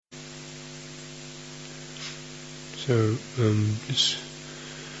So just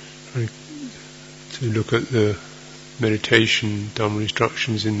trying to look at the meditation Dharma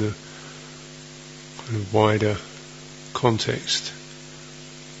instructions in the kind of wider context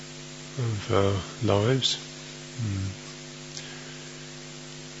of our lives.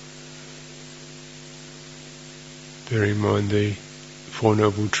 Bearing in mind the Four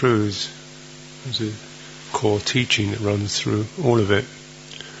Noble Truths as a core teaching that runs through all of it,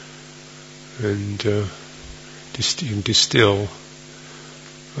 and you can distill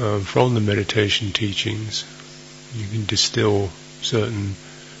from the meditation teachings, you can distill certain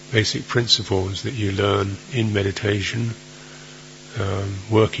basic principles that you learn in meditation,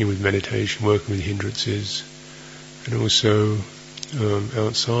 working with meditation, working with hindrances, and also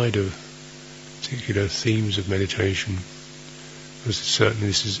outside of particular themes of meditation. Because certainly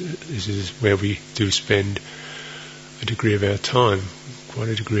this is where we do spend a degree of our time, quite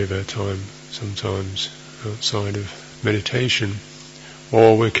a degree of our time sometimes outside of meditation,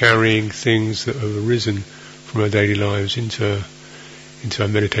 or we're carrying things that have arisen from our daily lives into our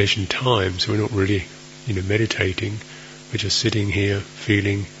meditation time. So we're not really, meditating. We're just sitting here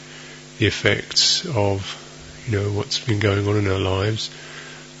feeling the effects of, what's been going on in our lives.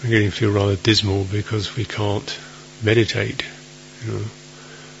 We're getting to feel rather dismal because we can't meditate, or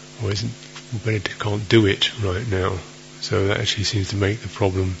can't do it right now. So that actually seems to make the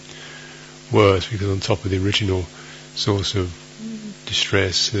problem worse, because on top of the original source of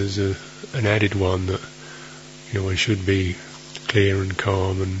distress, there's an added one that one should be clear and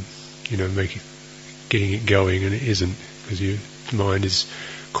calm and getting it going, and it isn't, because your mind is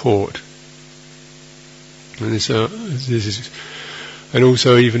caught. And this is, and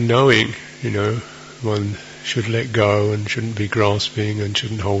also even knowing, one should let go and shouldn't be grasping and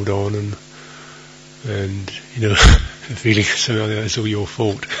shouldn't hold on, and feeling somehow that's all your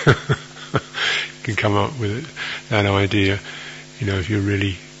fault. You can come up with that idea. If you're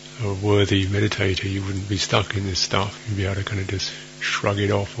really a worthy meditator, you wouldn't be stuck in this stuff. You'd be able to kind of just shrug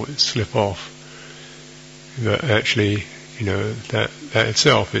it off or slip off. But actually, that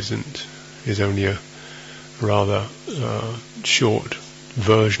itself is only a rather short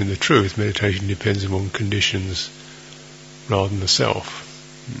version of the truth. Meditation depends upon conditions rather than the self.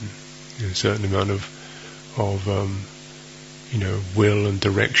 A certain amount of will and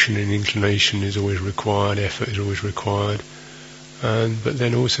direction and inclination is always required, effort is always required, but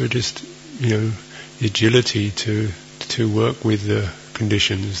then also just the agility to work with the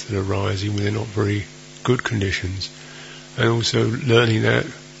conditions that are arising when they're not very good conditions, and also learning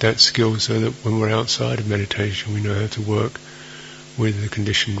that skill so that when we're outside of meditation we know how to work with the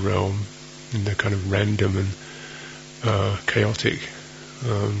conditioned realm in the kind of random and chaotic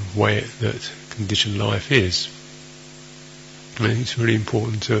way that conditioned life is. I think it's really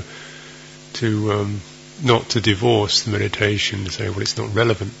important to not to divorce the meditation and say, well, it's not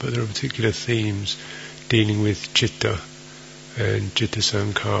relevant, but there are particular themes dealing with citta and citta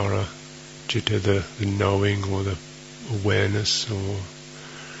sankhara, citta the knowing or the awareness or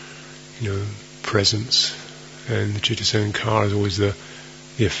presence, and the citta sankhara is always the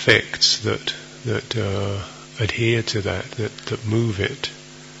effects that adhere to that move it,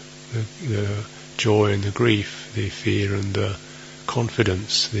 the joy and the grief, the fear and the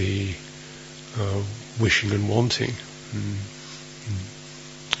confidence, the wishing and wanting.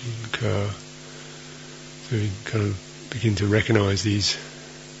 So we kind of begin to recognise these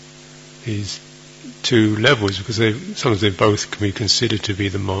two levels, because sometimes they both can be considered to be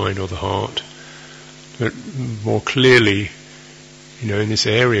the mind or the heart. But more clearly, in this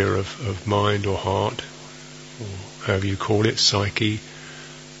area of mind or heart, or however you call it, psyche,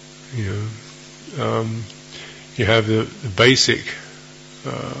 you have the basic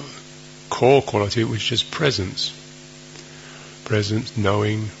core quality, which is presence. Presence,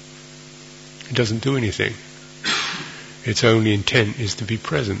 knowing. It doesn't do anything. Its only intent is to be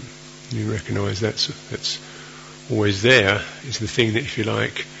present. You recognise that's always there. It's the thing that, if you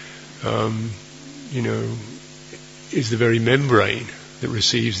like, is the very membrane that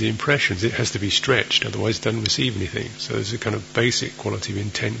receives the impressions. It has to be stretched, otherwise it doesn't receive anything. So there's a kind of basic quality of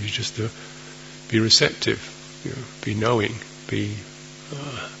intent, which is just to be receptive, be knowing, be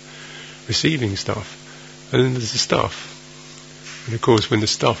receiving stuff. And then there's the stuff. And of course, when the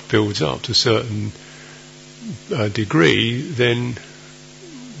stuff builds up to a certain degree, then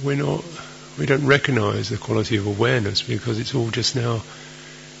we don't recognise the quality of awareness, because it's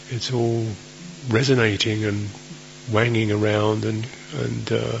all resonating and wanging around and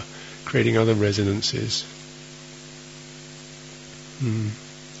creating other resonances.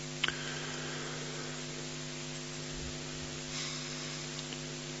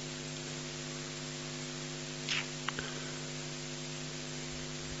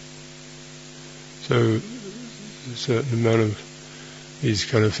 So a certain amount of these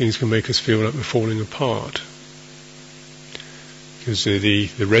kind of things can make us feel like we're falling apart, because the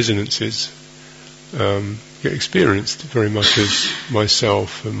resonances get experienced very much as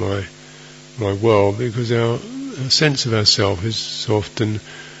myself and my world, because our sense of ourself is so often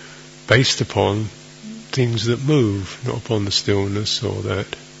based upon things that move, not upon the stillness or the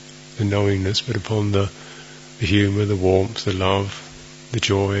knowingness, but upon the humour, the warmth, the love, the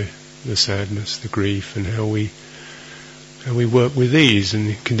joy, the sadness, the grief, and how we work with these. And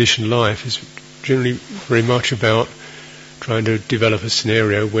the conditioned life is generally very much about trying to develop a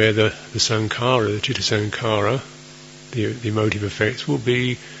scenario where the sankhara, the citta sankhara, the emotive effects will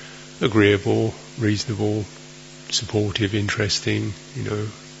be agreeable, reasonable, supportive, interesting,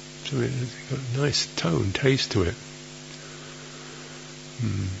 something that's got a nice tone, taste to it.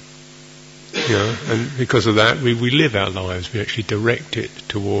 And because of that, we live our lives. We actually direct it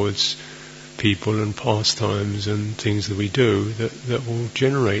towards people and pastimes and things that we do that will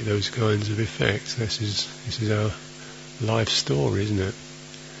generate those kinds of effects. This is our life story, isn't it?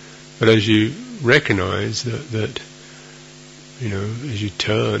 But as you recognise that as you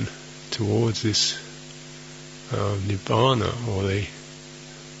turn towards this nibbana or the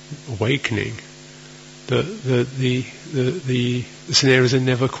awakening, the scenarios are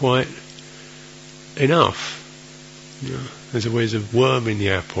never quite enough. There's always a worm in the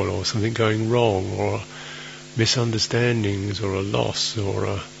apple, or something going wrong, or misunderstandings, or a loss, or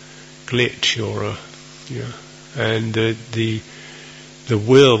a glitch, or and the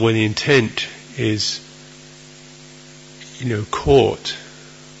will, when the intent is caught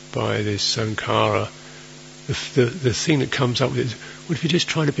by this sankhara, the thing that comes up with it is, what if you just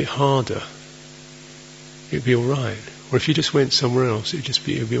tried a bit harder? It'd be all right. Or if you just went somewhere else,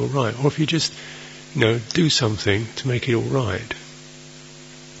 it'd be all right. Or if you just do something to make it all right.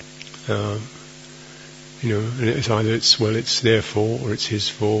 And it's either it's their fault, or it's his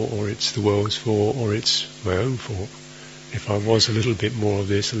fault, or it's the world's fault, or it's my own fault. If I was a little bit more of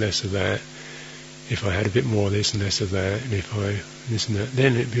this and less of that, if I had a bit more of this and less of that, and if I this and that,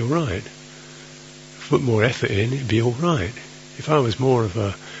 then it'd be all right. If I put more effort in, it'd be all right. If I was more of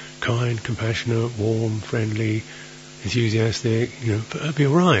a kind, compassionate, warm, friendly, enthusiastic, it'd be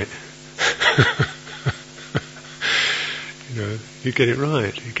all right. You get it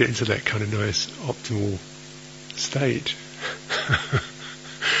right. You get into that kind of nice, optimal state.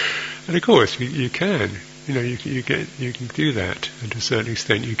 And of course, you can. You can do that, and to a certain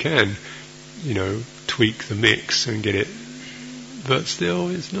extent, you can. Tweak the mix and get it, but still,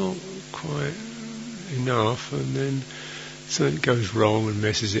 it's not quite enough. And then something goes wrong and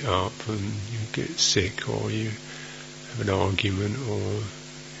messes it up, and you get sick, or you have an argument, or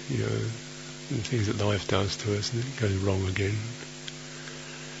the things that life does to us, and it goes wrong again.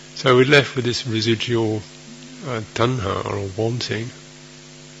 So we're left with this residual tanha, or wanting,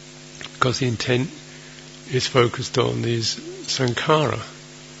 because the intent is focused on these sankhara,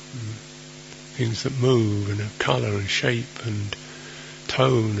 things that move, and have colour and shape and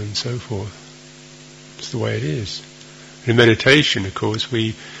tone and so forth. It's the way it is. In meditation, of course,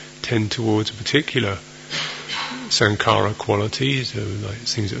 we tend towards a particular sankhara qualities, like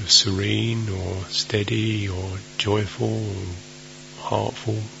things that are serene or steady or joyful or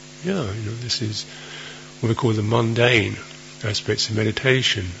heartful. This is what we call the mundane aspects of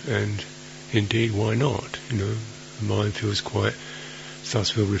meditation, and indeed, why not? The mind starts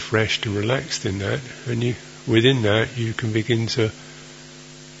to feel refreshed and relaxed in that, and within that you can begin to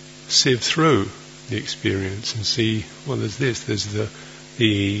sieve through the experience and see, well, there's the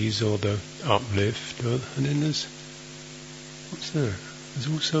ease or the uplift, and then there's what's that? There's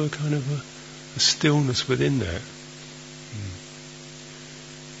also a kind of a stillness within that,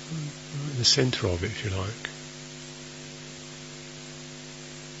 the centre of it, if you like.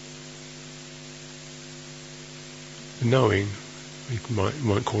 The knowing, you might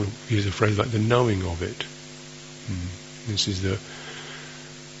use a phrase like the knowing of it. This is the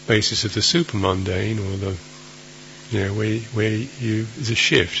basis of the supermundane, or the where there's a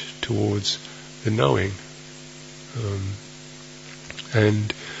shift towards the knowing,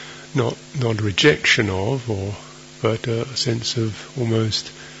 and not a rejection of, but a sense of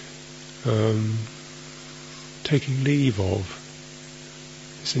almost taking leave of.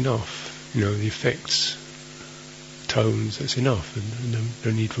 It's enough, the effects, tones. That's enough, and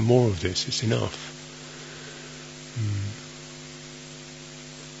no need for more of this. It's enough.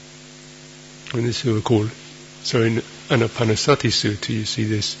 And this is called. So in Anapanasati Sutta, you see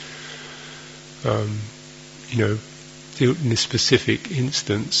this, in this specific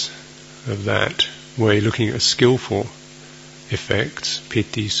instance of that, where you're looking at skillful effects,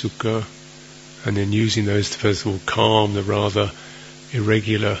 piti, sukha, and then using those to first of all calm the rather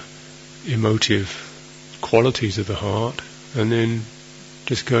irregular emotive qualities of the heart, and then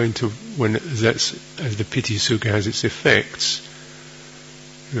just going to when that's as the piti sukha has its effects,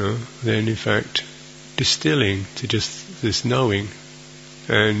 then in fact distilling to just this knowing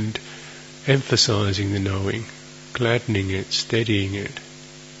and emphasizing the knowing, gladdening it, steadying it.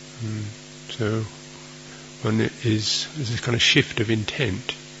 So when it is there's a kind of shift of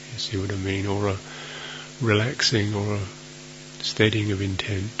intent, you see what I mean, or a relaxing or a steadying of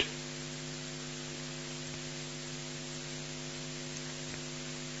intent.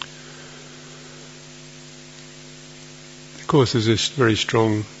 Of course, there's this very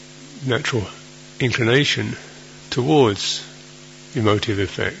strong natural inclination towards emotive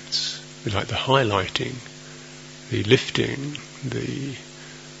effects, like the highlighting, the lifting, the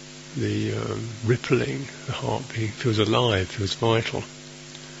rippling. The heart feels alive, feels vital,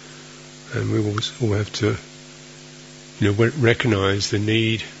 and we all have to, recognise the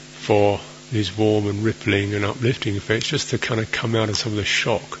need for these warm and rippling and uplifting effects, just to kind of come out of some of the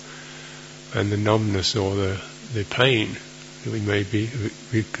shock and the numbness or the pain that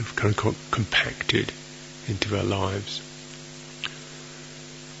we've kind of compacted into our lives.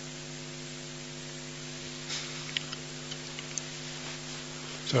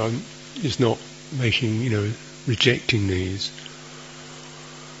 So it's not making, rejecting these.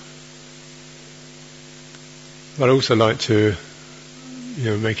 But I also like to,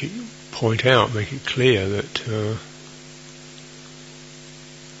 make it clear that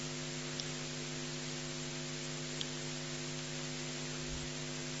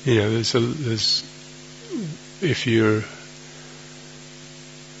there's if you're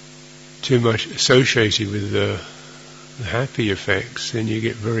too much associated with the happy effects, then you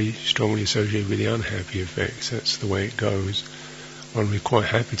get very strongly associated with the unhappy effects. That's the way it goes. One would be quite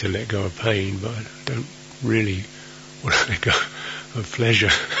happy to let go of pain, but I don't really want to let go of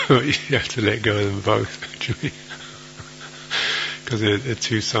pleasure. You have to let go of them both, actually, because they're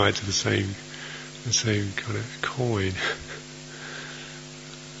two sides of the same kind of coin.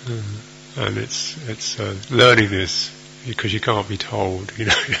 And it's learning this, because you can't be told,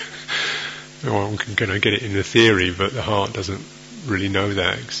 one can kind of get it in the theory, but the heart doesn't really know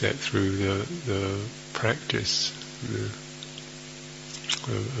that except through the practice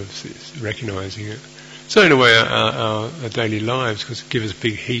of recognising it. So in a way, our daily lives give us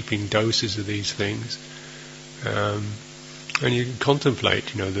big heaping doses of these things, and you can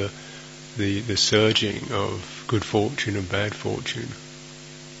contemplate, the surging of good fortune and bad fortune,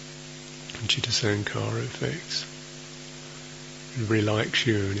 and Citta Sankhara effects. Everybody likes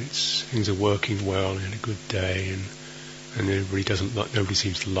you, and things are working well, and a good day, and nobody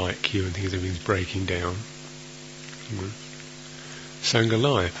seems to like you, and everything's breaking down. Sangha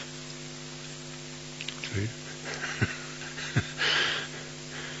life. See?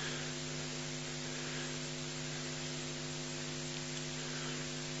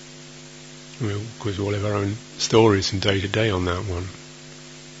 Well, of course, we all have our own stories from day to day on that one.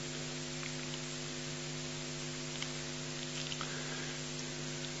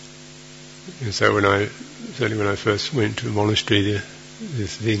 And so when I first went to the monastery, the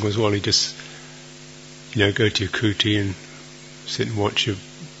thing was, well, you just, go to your kuti and sit and watch your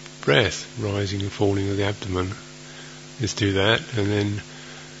breath rising and falling of the abdomen. Just do that, and then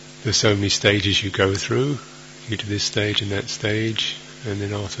there's so many stages you go through. You get to this stage and that stage, and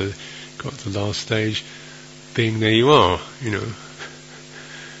then after you got to the last stage, being there you are, you're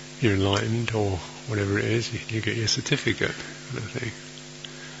enlightened or whatever it is, you get your certificate, kind of thing.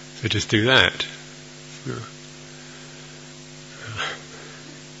 So just do that.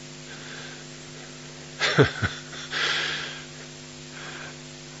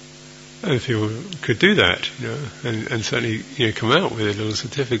 And if people could do that, and certainly come out with little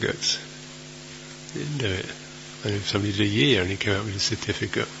certificates, they didn't do it. And if somebody did a year and he came out with a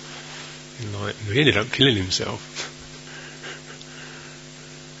certificate, he ended up killing himself.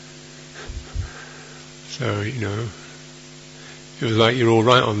 So it was like you're all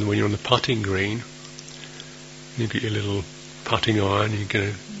right when you're on the putting green. You get your little putting iron. You get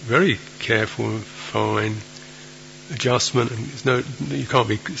a very careful and fine adjustment, and you can't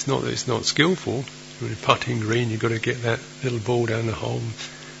be. It's not skillful. When you're putting green, you've got to get that little ball down the hole,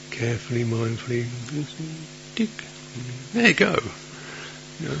 carefully, mindfully. Tick. There you go.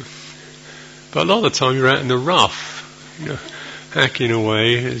 But a lot of the time you're out in the rough, hacking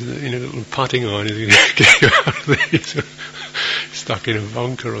away. In a little putting iron is going to get you out of there. Stuck in a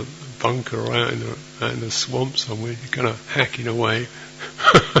bunker or out in the swamp somewhere, you're kind of hacking away.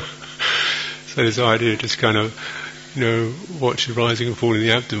 So this idea, just kind of, watch the rising and falling of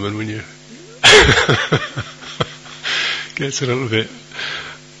the abdomen when you're Gets a little bit,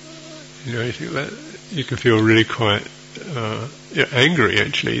 you think that you can feel really quite angry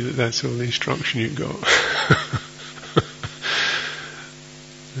actually that that's all the instruction you've got.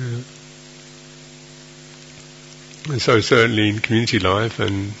 Yeah. And so certainly in community life,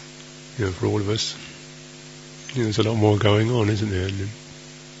 and for all of us, there's a lot more going on, isn't there? And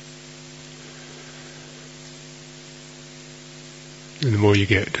the more you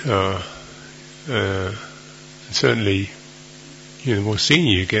get, certainly, the more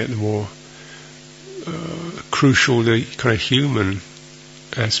senior you get, the more crucial the kind of human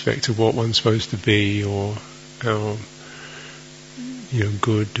aspect of what one's supposed to be, or how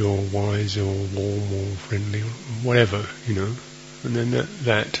good or wise or warm or friendly or whatever, and then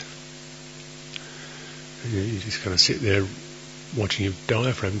that you just kind of sit there watching your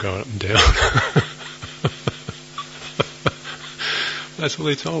diaphragm go up and down. That's what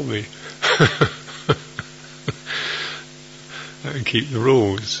they told me. And keep the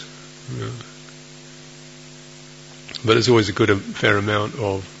rules. But there's always a fair amount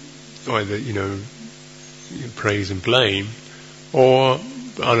of either praise and blame, or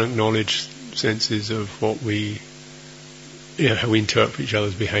unacknowledged senses of what we, how we interpret each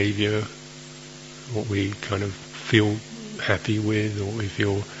other's behaviour, what we kind of feel happy with, or what we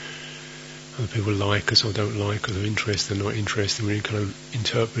feel other people like us or don't like us, or interested or not interested. We're kind of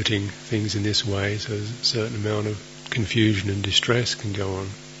interpreting things in this way, so there's a certain amount of confusion and distress can go on.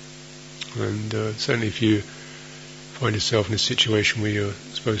 And certainly if you find yourself in a situation where you're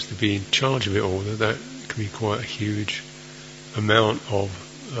supposed to be in charge of it all, that can be quite a huge amount of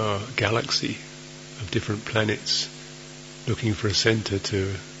galaxy of different planets looking for a centre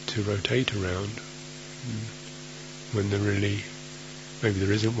to rotate around, when maybe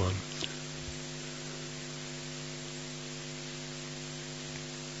there isn't one.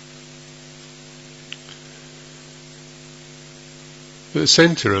 But the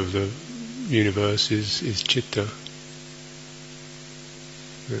centre of the universe is Citta.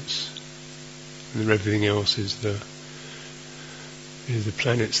 And everything else is the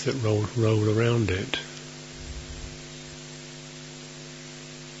planets that roll around it.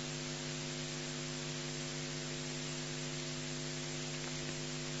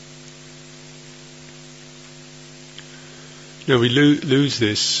 Now we lose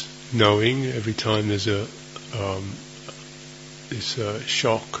this knowing every time there's this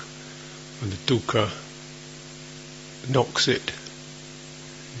shock, and the dukkha knocks it.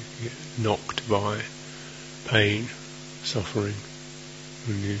 You get knocked by pain, suffering,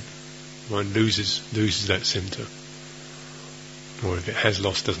 and one loses that centre. Or if it has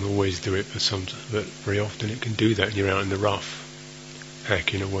lost, doesn't always do it, but very often it can do that, and you're out in the rough,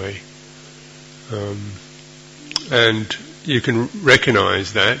 hacking away. And you can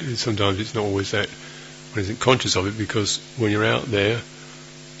recognise that. Sometimes it's not always that one isn't conscious of it, because when you're out there,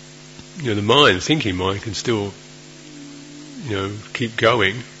 the thinking mind can still, keep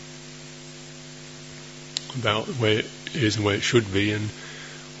going about where it is and where it should be, and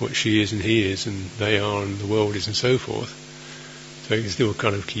what she is and he is and they are and the world is and so forth. So you can still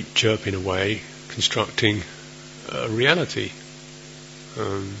kind of keep chirping away, constructing a reality.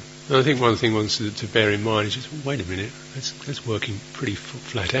 And I think one thing one's to bear in mind is just, wait a minute, that's working pretty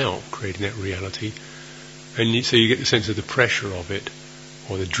flat out, creating that reality. And so you get the sense of the pressure of it,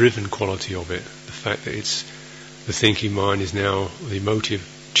 or the driven quality of it, the fact that it's the thinking mind is now, the emotive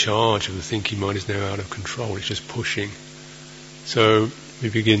charge of the thinking mind is now out of control, it's just pushing. So we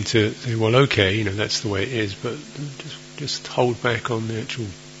begin to say, well, okay, that's the way it is, but just hold back on the actual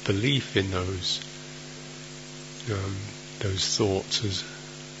belief in those thoughts, as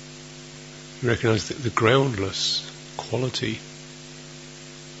you recognise the groundless quality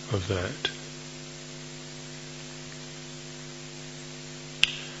of that.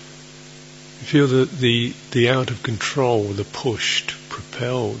 You feel the out of control, the pushed,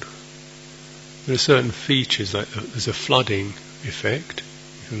 propelled. There are certain features, like there's a flooding effect.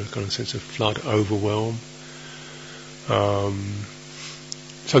 You feel a kind of sense of flood, overwhelm.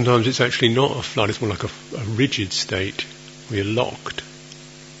 Sometimes it's actually not a flood, it's more like a rigid state where you're locked.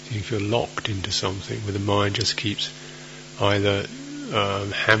 So you feel locked into something where the mind just keeps either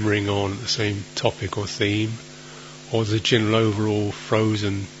hammering on the same topic or theme, or the general overall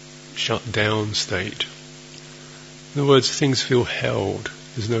frozen, shut down state. In other words, things feel held.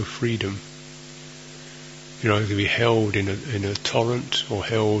 There's no freedom. You're either going to be held in a torrent, or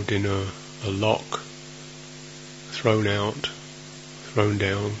held in a lock, thrown out, thrown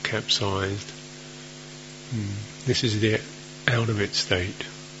down, capsized. This is the out of it state.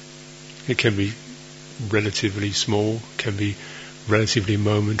 It can be relatively small, can be relatively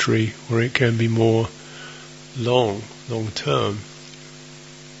momentary, or it can be more long term.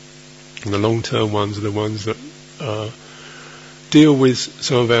 And the long term ones are the ones that deal with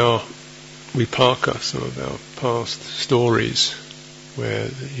some of our vipaka, some of our past stories, where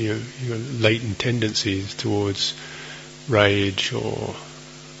you latent tendencies towards rage or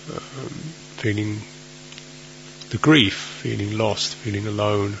feeling the grief, feeling lost, feeling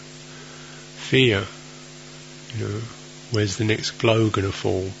alone, fear. Where's the next blow going to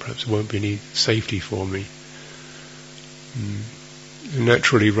fall? Perhaps there won't be any safety for me.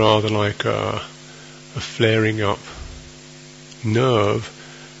 Naturally, rather like a flaring up nerve,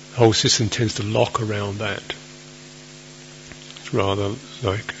 the whole system tends to lock around that. It's rather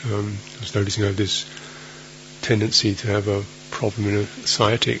like I was noticing I have this tendency to have a problem in a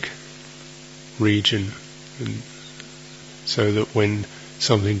sciatic region, and so that when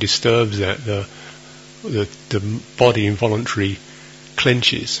something disturbs that, the body involuntarily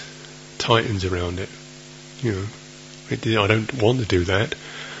clenches, tightens around it. I don't want to do that,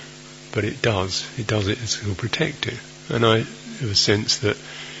 but it does. It does it to protect it. And I have a sense that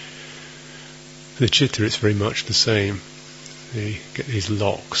for the citta it's very much the same. They get these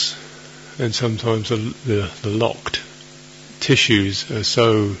locks, and sometimes the locked tissues are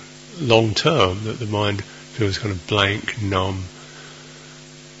so long term that the mind feels kind of blank, numb,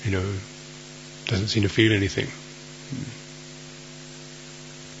 doesn't seem to feel anything.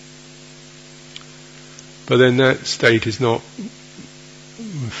 But then that state is not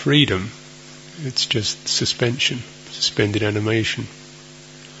freedom, it's just suspension, suspended animation.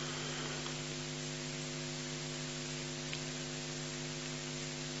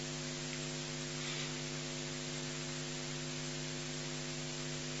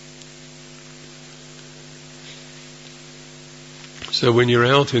 So when you're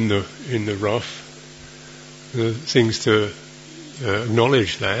out in the rough, the things to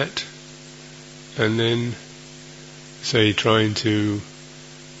acknowledge that, and then say trying to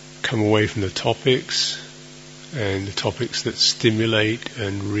come away from the topics, and the topics that stimulate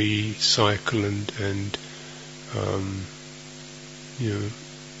and recycle and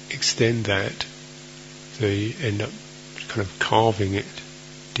extend that, they end up kind of carving it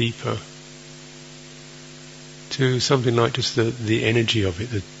deeper to something like just the energy of it,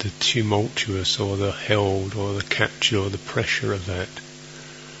 the tumultuous or the held or the capture or the pressure of that.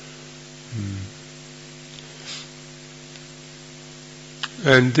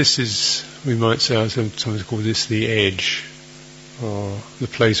 And this is, we might say, I sometimes call this the edge, or the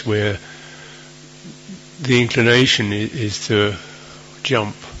place where the inclination is to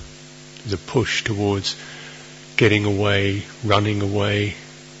jump, the push towards getting away, running away.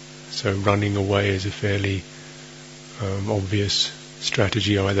 So running away is a fairly obvious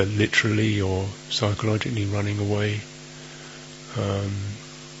strategy, either literally or psychologically running away.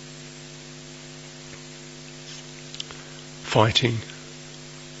 Fighting,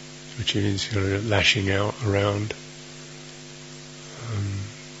 which is lashing out around,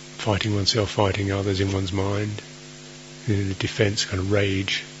 fighting oneself, fighting others in one's mind. The defense, kind of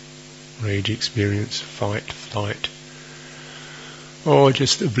rage experience, fight, flight, or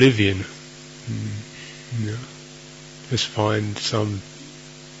just oblivion. Just find some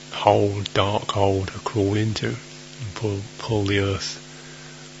hole, dark hole to crawl into and pull the earth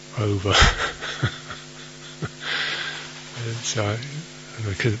over. And so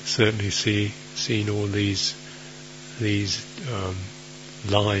I could certainly seen all these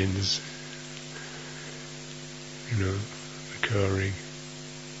lines, occurring.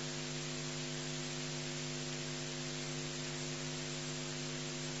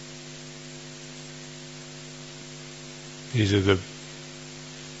 These are the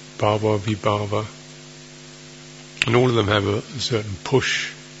bhava, vibhava, and all of them have a certain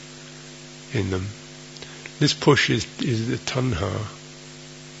push in them. This push is the tanha.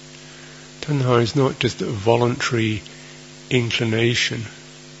 Tanha is not just a voluntary inclination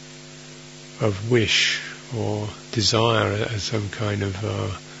of wish or desire as some kind of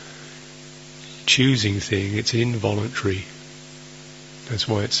choosing thing. It's involuntary. That's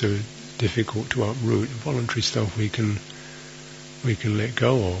why it's so difficult to uproot. Voluntary stuff we can let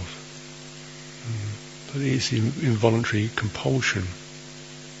go of. But it's involuntary compulsion,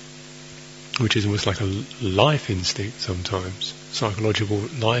 which is almost like a life instinct sometimes, psychological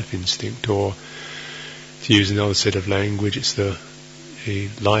life instinct, or to use another set of language, it's the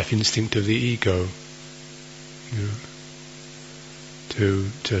life instinct of the ego.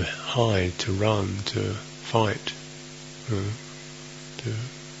 To hide, to run, to fight,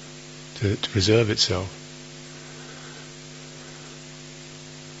 to preserve itself.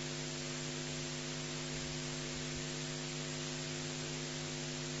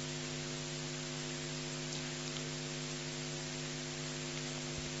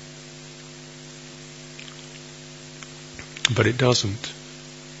 but it doesn't.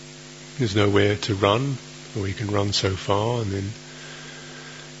 There's nowhere to run, or you can run so far and then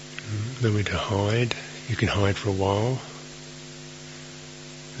nowhere to hide. You can hide for a while.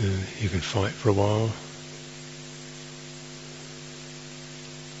 You can fight for a while.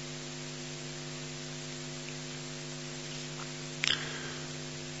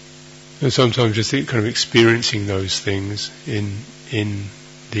 And sometimes just kind of experiencing those things in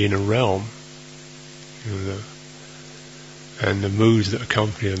the inner realm, and the moods that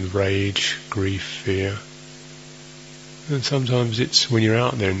accompany them, rage, grief, fear. And sometimes it's when you're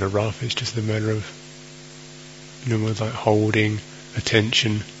out there in the rough, it's just a matter of, like holding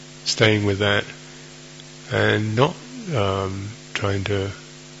attention, staying with that, and not trying to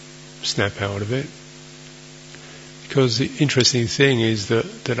snap out of it. Because the interesting thing is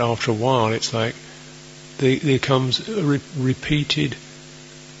that after a while, it's like there comes a repeated.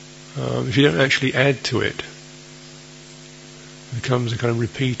 If you don't actually add to it, it becomes a kind of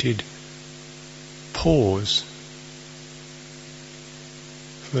repeated pause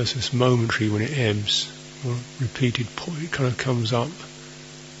versus momentary when it ebbs, or repeated pause. It kind of comes up,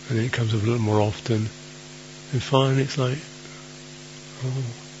 and then it comes up a little more often, and finally it's like, oh,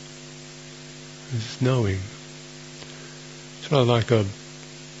 this knowing. It's rather like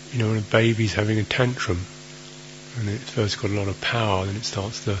when a baby's having a tantrum, and it's first got a lot of power, then it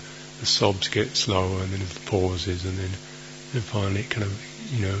starts the sobs get slower, and then it pauses, and then finally it kind of,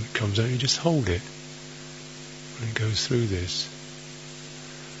 comes out. You just hold it, and it goes through this.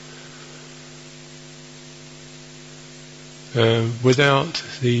 Without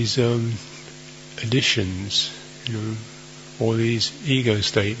these additions, or these ego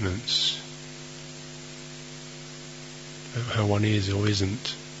statements about how one is or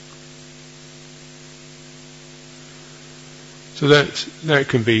isn't. So that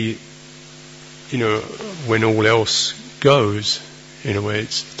can be, when all else goes, in a way,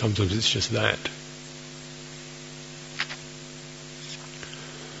 sometimes it's just that.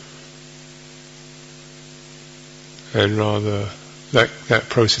 And rather, that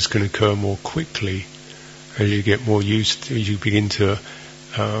process can occur more quickly as you get more used to, as you begin to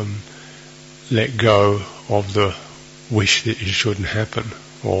let go of the wish that it shouldn't happen,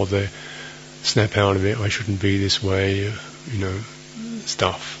 or the snap out of it, I shouldn't be this way,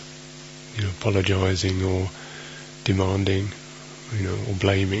 stuff, apologizing or demanding, or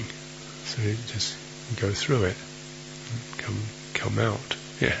blaming. So you just go through it, come out.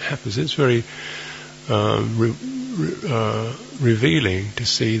 Yeah, it happens. It's very revealing to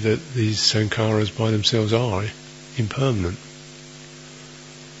see that these sankharas by themselves are impermanent.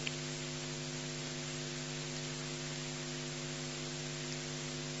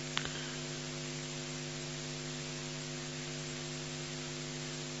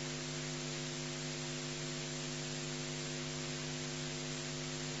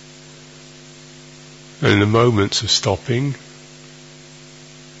 And in the moments of stopping,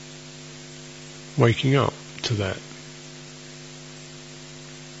 waking up to that.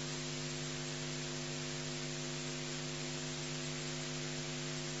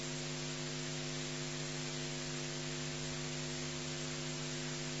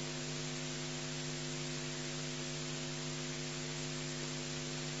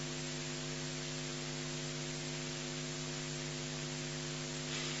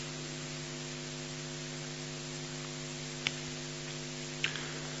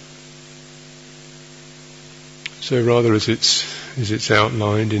 So rather, as it's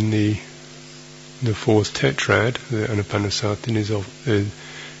outlined in the fourth tetrad, the Anapanasati, is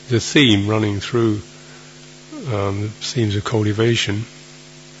the theme running through the themes of cultivation: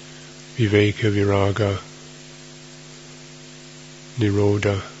 viveka, viraga,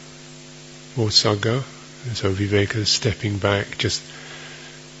 nirodha, bodhisagga. And so viveka is stepping back, just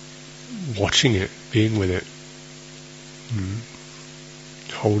watching it, being with it,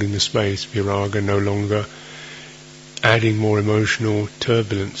 holding the space. Viraga, no longer adding more emotional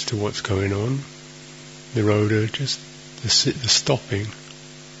turbulence to what's going on. Nirodha, just the stopping,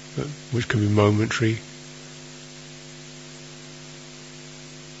 which can be momentary.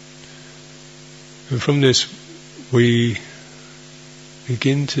 And from this we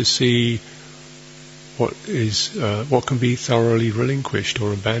begin to see what can be thoroughly relinquished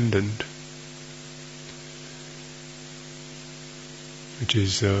or abandoned, which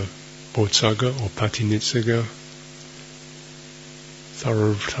is bodhisagga or patinissagga,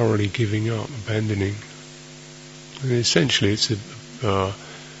 thoroughly giving up, abandoning. And essentially it's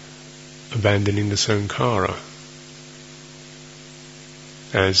abandoning the sankhara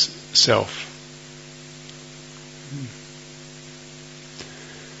as self.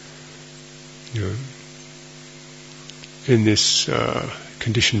 in this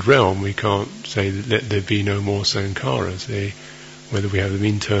conditioned realm, we can't say that let there be no more sankharas. Whether we have them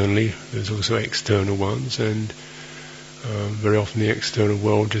internally, there's also external ones, and very often the external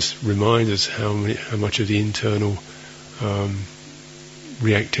world just reminds us how much of the internal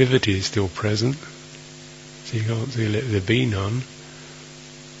reactivity is still present. So you can't say let there be none.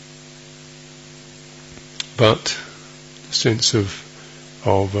 But the sense of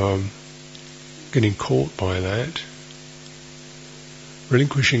getting caught by that,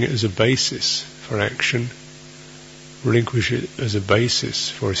 relinquishing it as a basis for action, relinquish it as a basis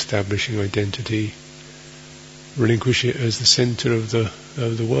for establishing identity, relinquish it as the center of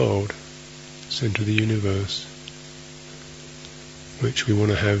the world, center of the universe, which we want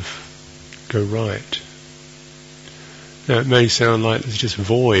to have go right. Now it may sound like there's just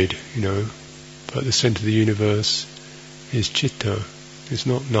void, but the center of the universe is citta. It's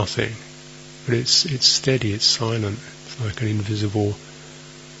not nothing, but it's steady, it's silent, it's like an invisible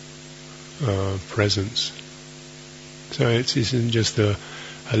presence. So it isn't just a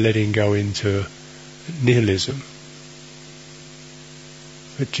letting go into nihilism.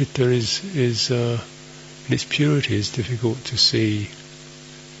 But citta is in its purity is difficult to see.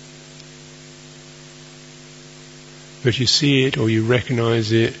 But you see it or you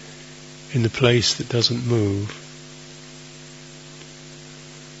recognize it in the place that doesn't move,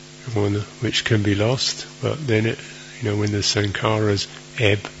 which can be lost, but then when the sankharas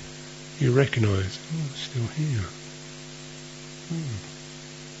ebb, you recognize, it's still here.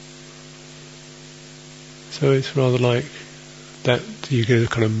 So it's rather like that, you get a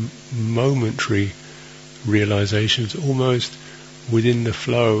kind of momentary realization, it's almost within the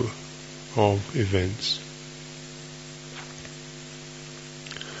flow of events.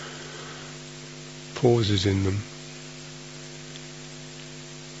 Pauses in them.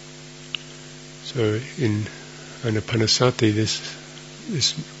 So in Anapanasati, this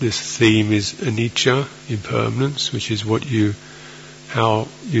theme is anicca, impermanence, which is how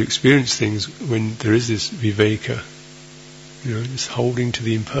you experience things when there is this viveka. This holding to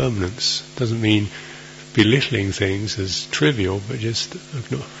the impermanence doesn't mean belittling things as trivial, but just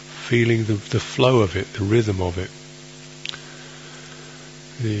feeling the flow of it, the rhythm of it,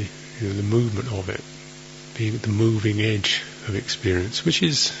 the movement of it, being at the moving edge of experience, which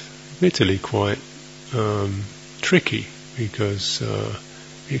is admittedly quite tricky, because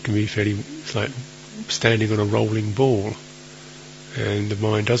it can be it's like standing on a rolling ball, and the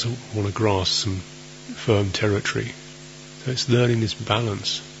mind doesn't want to grasp some firm territory. So it's learning this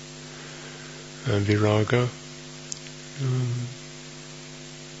balance. And viraga,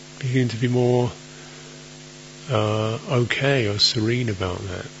 beginning to be more okay or serene about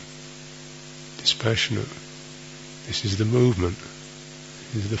that. Dispassionate. This is the movement.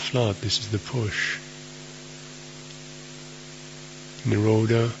 This is the flood. This is the push.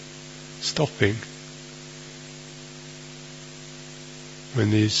 Nirodha, stopping.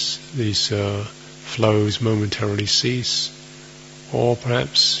 When these flows momentarily cease, or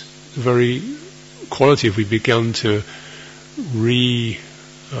perhaps the very quality, if we begun to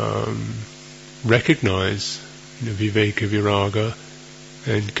recognize viveka, viraga,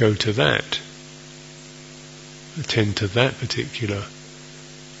 and go to that, attend to that particular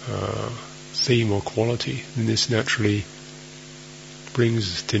theme or quality, then this naturally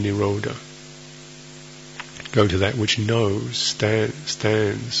brings us to Nirodha. Go to that which knows,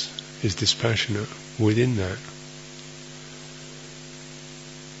 stands, is dispassionate within that.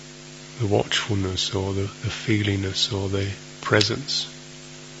 The watchfulness or the feelingness or the presence.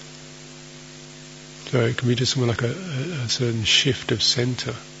 So it can be just something like a certain shift of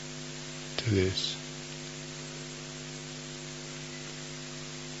center to this.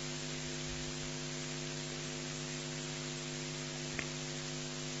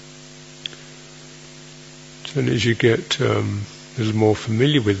 So as you get a little more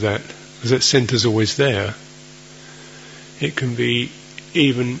familiar with that, because that centre's always there, it can be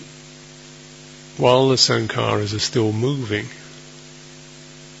even while the sankharas are still moving,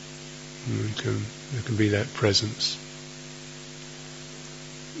 there can be that presence.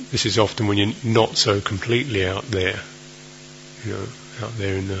 This is often when you're not so completely out there, out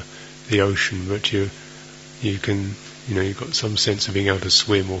there in the ocean, but you can, you've got some sense of being able to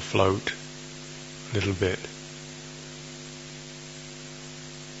swim or float a little bit.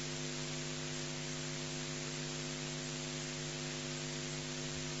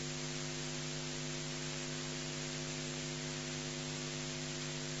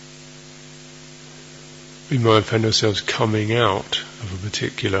 We might find ourselves coming out of a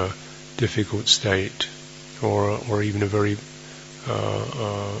particular difficult state, or even a very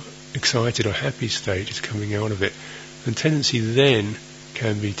excited or happy state is coming out of it, And tendency then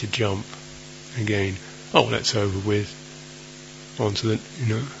can be to jump again. Oh, that's over with. Onto the,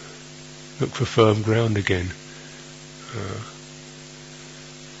 look for firm ground again.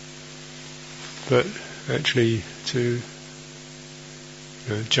 But actually to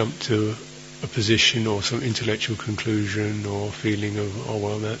jump to a position or some intellectual conclusion or feeling of, oh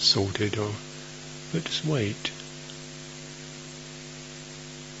well, that's sorted, but just wait.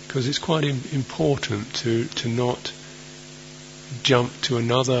 Because it's quite important to not jump to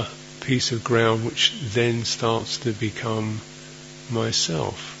another piece of ground which then starts to become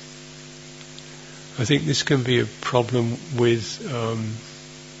myself. I think this can be a problem with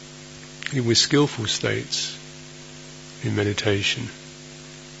skillful states in meditation.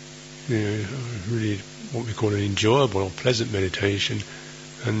 Really what we call an enjoyable or pleasant meditation,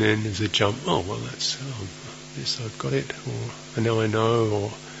 and then there's a jump. Oh well, that's this, I've got it, or now I know,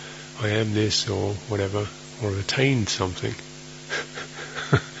 or I am this, or whatever, or I've attained something.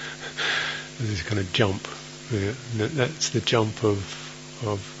 There's this kind of jump. That's the jump of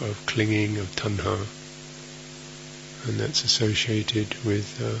clinging, of tanha, and that's associated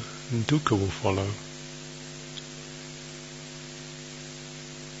with dukkha will follow.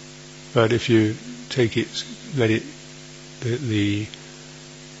 But if you take it, let it, the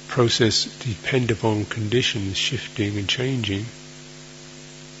process depend upon conditions shifting and changing,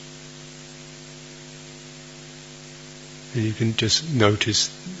 and you can just notice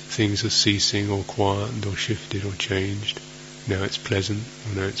things are ceasing or quietened or shifted or changed. Now it's pleasant,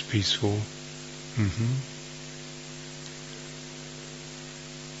 or now it's peaceful.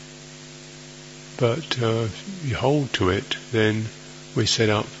 But if you hold to it, then we set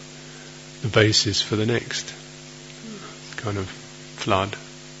up the basis for the next kind of flood.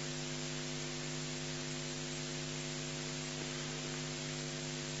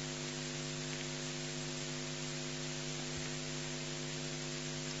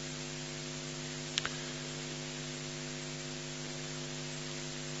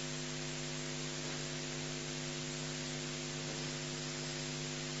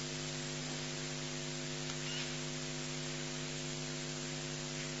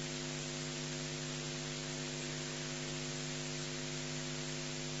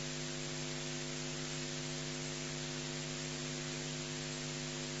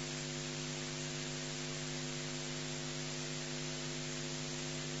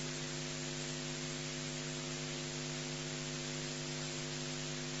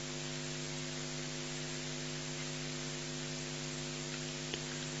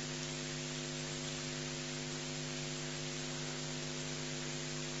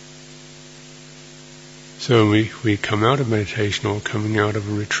 So we come out of meditation or coming out of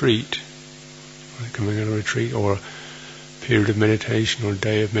a retreat, or a period of meditation or a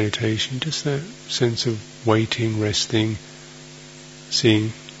day of meditation, just that sense of waiting, resting,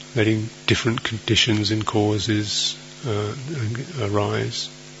 seeing, letting different conditions and causes arise.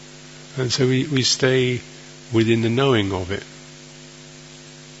 And so we stay within the knowing of it,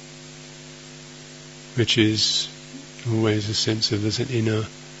 which is always a sense of there's an inner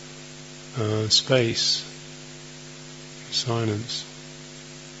space, silence.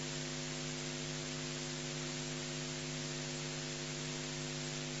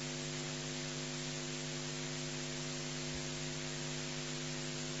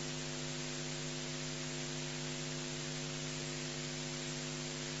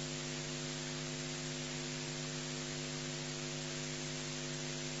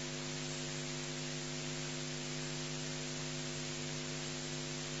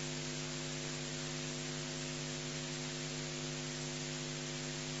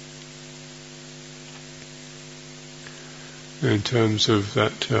 In terms of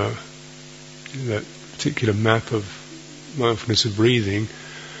that particular map of mindfulness of breathing,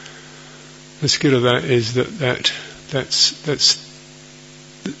 the skill of that is that's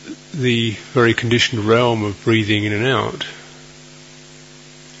the very conditioned realm of breathing in and out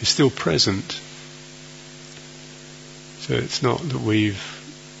is still present. So it's not that we've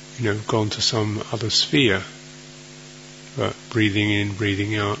gone to some other sphere, but breathing in,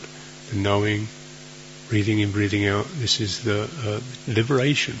 breathing out, the knowing. Breathing in, breathing out, this is the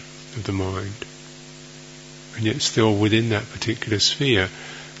liberation of the mind. And yet still within that particular sphere.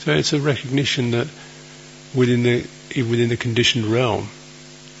 So it's a recognition that within the conditioned realm,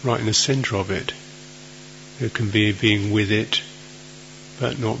 right in the centre of it, there can be being with it,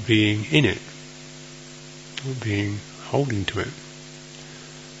 but not being in it, not being holding to it.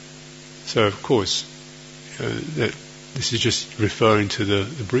 So of course, that this is just referring to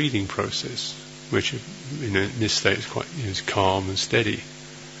the breathing process, which in this state is quite is calm and steady.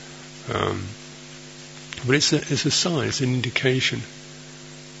 But it's a sign, it's an indication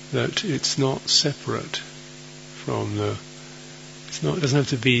that it's not separate from it doesn't have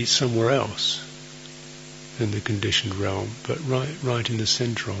to be somewhere else than the conditioned realm, but right in the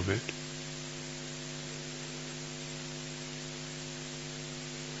center of it.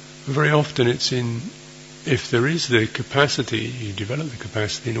 Very often if there is the capacity, you develop the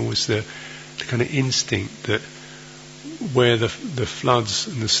capacity, and always the kind of instinct that where the floods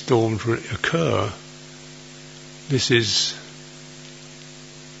and the storms occur, this is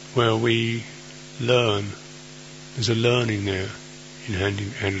where we learn. There's a learning there in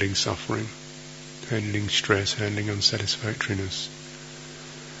handling suffering, handling stress, handling unsatisfactoriness.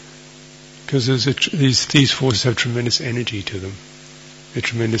 Because these forces have tremendous energy to them. They're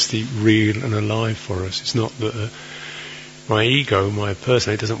tremendously real and alive for us. It's not that my ego, my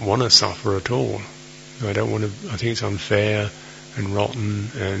personality, doesn't want to suffer at all. I think it's unfair and rotten,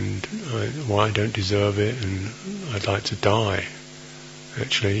 and I don't deserve it, and I'd like to die.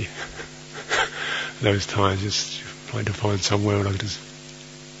 Actually, those times, just trying to find somewhere where I can just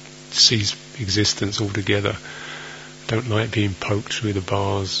cease existence altogether. Don't like being poked through the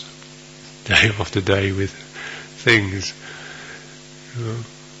bars day after day with things.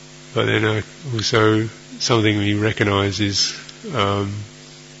 But then also something we recognise is,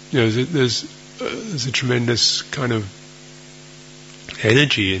 there's a tremendous kind of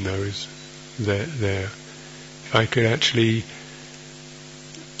energy in those there. If I could actually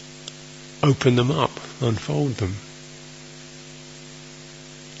open them up, unfold them.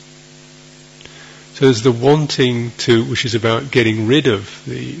 So there's the wanting to, which is about getting rid of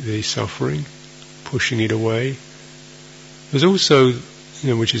the suffering, pushing it away. There's also,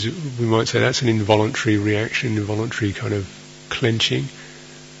 which is, we might say that's an involuntary reaction, involuntary kind of clenching.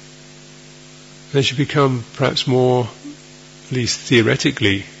 As you become perhaps more, at least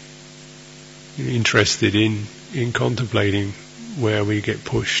theoretically, interested in contemplating where we get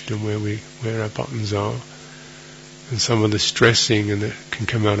pushed and where our buttons are, and some of the stressing and that can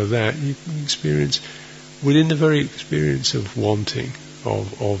come out of that, you can experience within the very experience of wanting,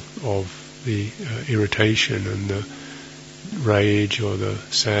 of the irritation and the rage or the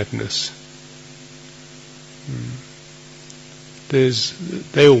sadness.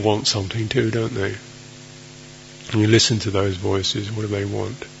 They all want something too, don't they? And you listen to those voices. What do they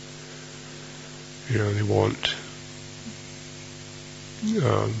want? They want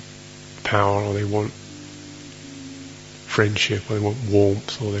power, or they want friendship, or they want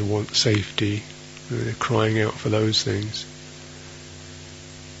warmth, or they want safety. They're crying out for those things.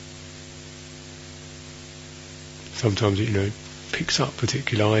 Sometimes it picks up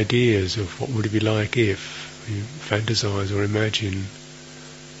particular ideas of what would it be like if you fantasize or imagine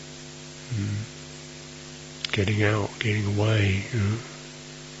getting out, getting away,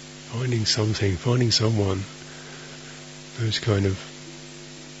 finding something, finding someone, those kind of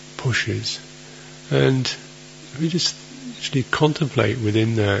pushes. And we just actually contemplate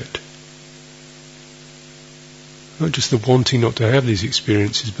within that, not just the wanting not to have these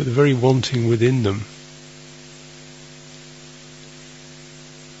experiences, but the very wanting within them.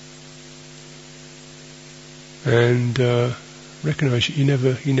 And recognise that you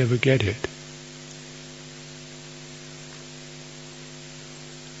never get it.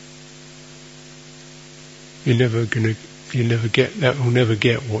 You'll never get that. Will never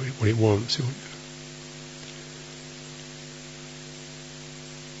get what it wants.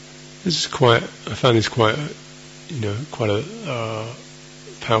 I found this quite a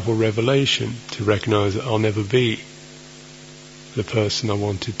powerful revelation, to recognise that I'll never be the person I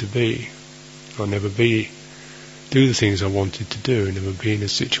wanted to be. I'll never do the things I wanted to do, and never be in a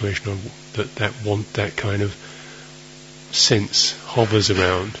situation that kind of sense hovers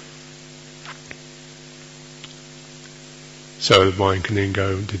around. So the mind can then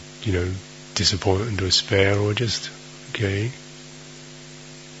go to, disappointment and despair, or just, okay.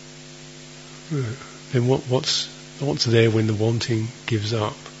 Then what's there when the wanting gives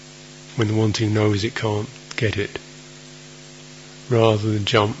up? When the wanting knows it can't get it? Rather than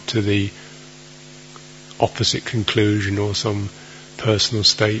jump to the opposite conclusion or some personal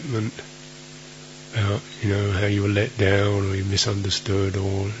statement about, how you were let down, or you misunderstood,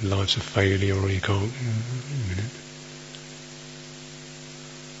 or life's a failure, or you can't.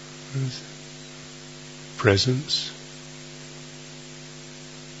 Presence.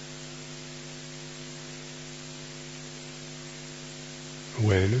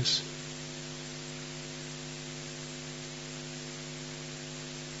 Awareness.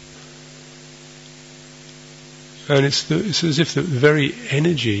 And it's as if the very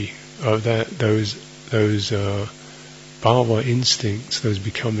energy of those bhava instincts, those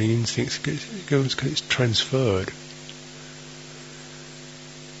becoming instincts, it's transferred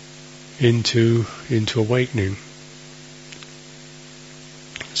into awakening.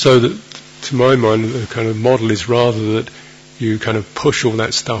 So that, to my mind, the kind of model is rather that you kind of push all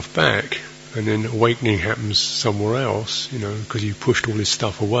that stuff back, and then awakening happens somewhere else, because you pushed all this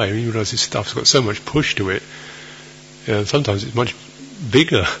stuff away. And you realise this stuff's got so much push to it. Sometimes it's much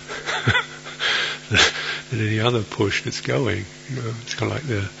bigger than any other push that's going. It's kind of like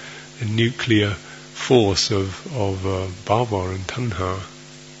the nuclear force of bhava and tanha.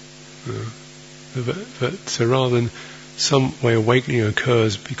 But so rather than some way awakening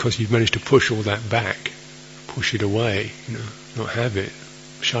occurs because you've managed to push all that back, push it away, not have it,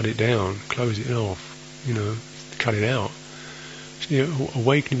 shut it down, close it off, cut it out.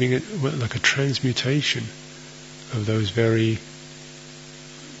 Awakening being like a transmutation of those very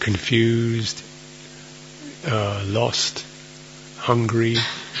confused, lost, hungry,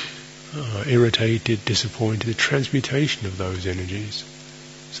 irritated, disappointed, the transmutation of those energies.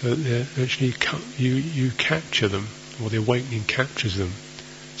 So that actually you capture them, or the awakening captures them.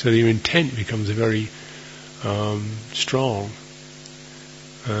 So your intent becomes a very strong,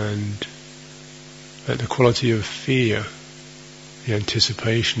 and that the quality of fear, the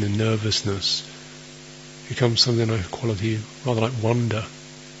anticipation and nervousness becomes something like a quality rather like wonder,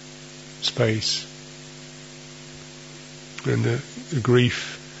 space. And the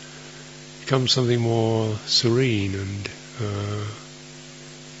grief becomes something more serene and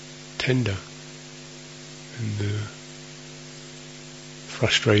tender, and the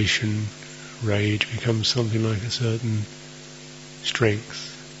frustration, rage becomes something like a certain strength,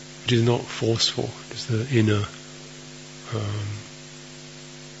 which is not forceful. It's the inner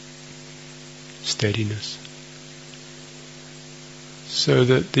steadiness. So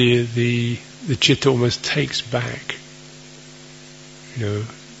that the citta almost takes back,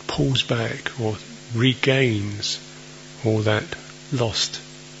 pulls back or regains all that lost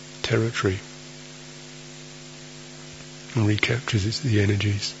territory and recaptures the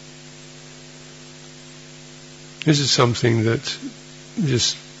energies. This is something that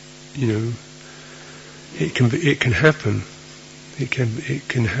just, it can happen. It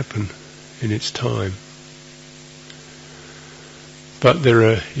can happen in its time. But there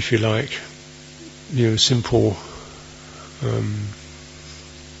are, if you like, simple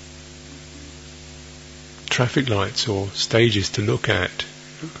traffic lights or stages to look at.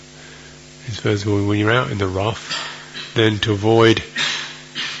 First of all, when you're out in the rough, then to avoid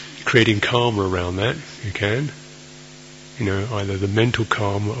creating karma around that, you can. Either the mental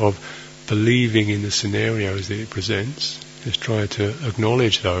karma of believing in the scenarios that it presents. Just try to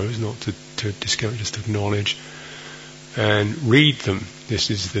acknowledge those, not to discount, just acknowledge and read them. This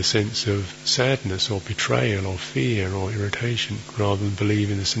is the sense of sadness or betrayal or fear or irritation, rather than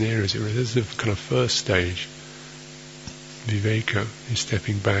believe in the scenarios. This is the kind of first stage. Viveka is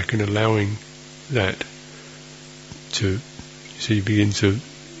stepping back and allowing that so you begin to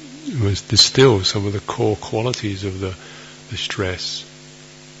almost distill some of the core qualities of the stress.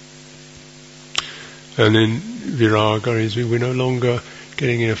 And then viraga is we're no longer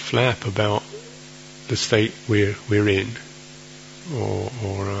getting in a flap about the state we're in, or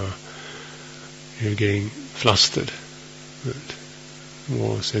getting flustered, but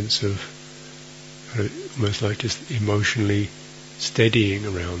more a sense of almost like just emotionally steadying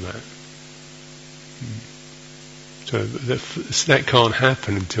around that. So that can't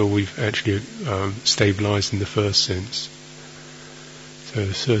happen until we've actually stabilised in the first sense. So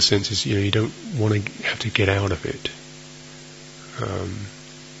the first sense is, you don't want to have to get out of it.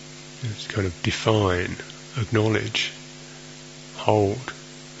 It's kind of define, acknowledge, hold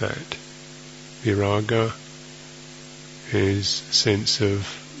that. Viraga is a sense of,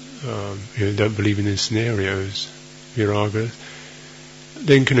 don't believe in the scenarios. Viraga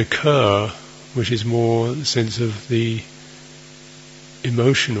then can occur, which is more the sense of the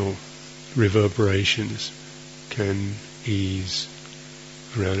emotional reverberations can ease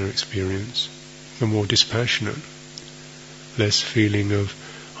around our experience, and more dispassionate, less feeling of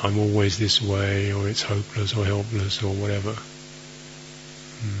I'm always this way, or it's hopeless or helpless or whatever.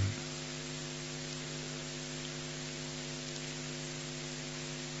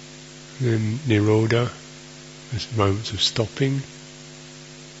 Then nirodha, there's moments of stopping,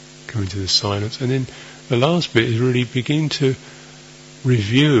 coming to the silence, and then the last bit is really begin to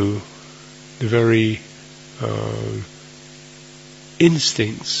review the very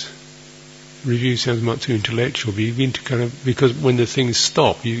instincts. Review sounds much too intellectual, but you begin to kind of, because when the things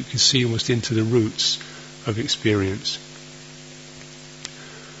stop, you can see almost into the roots of experience.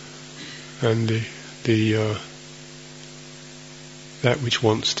 And the that which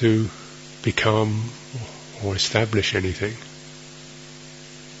wants to become or establish anything.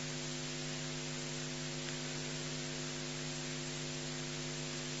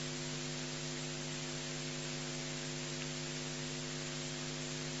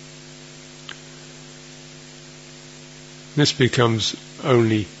 This becomes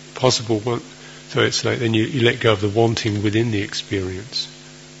only possible so it's like then you let go of the wanting within the experience.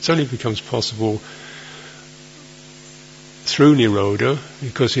 It only becomes possible through Nirodha,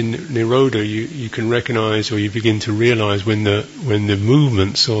 because in Nirodha you can recognize, or you begin to realize when the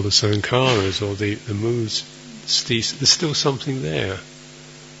movements or the sankharas or the moods cease, there's still something there.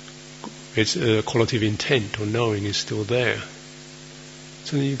 It's a quality of intent or knowing is still there.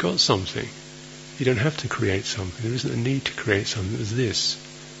 So then you've got something. You don't have to create something. There isn't a need to create something. There's this.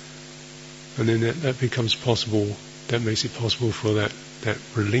 And then that becomes possible, that makes it possible for that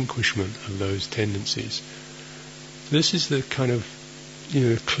relinquishment of those tendencies. This is the kind of,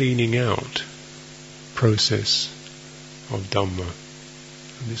 cleaning out process of Dhamma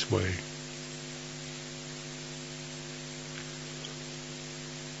in this way.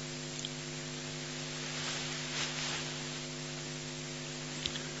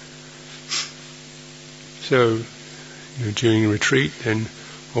 So, during a retreat, then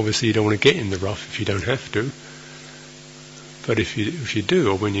obviously you don't want to get in the rough if you don't have to. But if you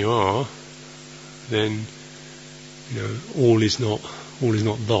do, or when you are, then all is not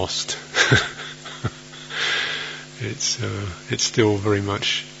lost. It's still very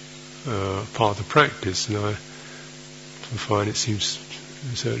much part of the practice, and I find it seems,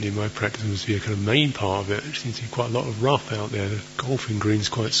 certainly in my practice, must be a kind of main part of it. There seems to be quite a lot of rough out there. The golfing green's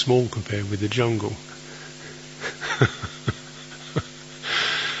quite small compared with the jungle.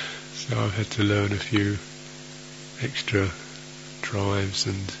 So I've had to learn a few extra drives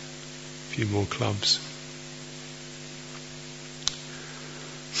and a few more clubs.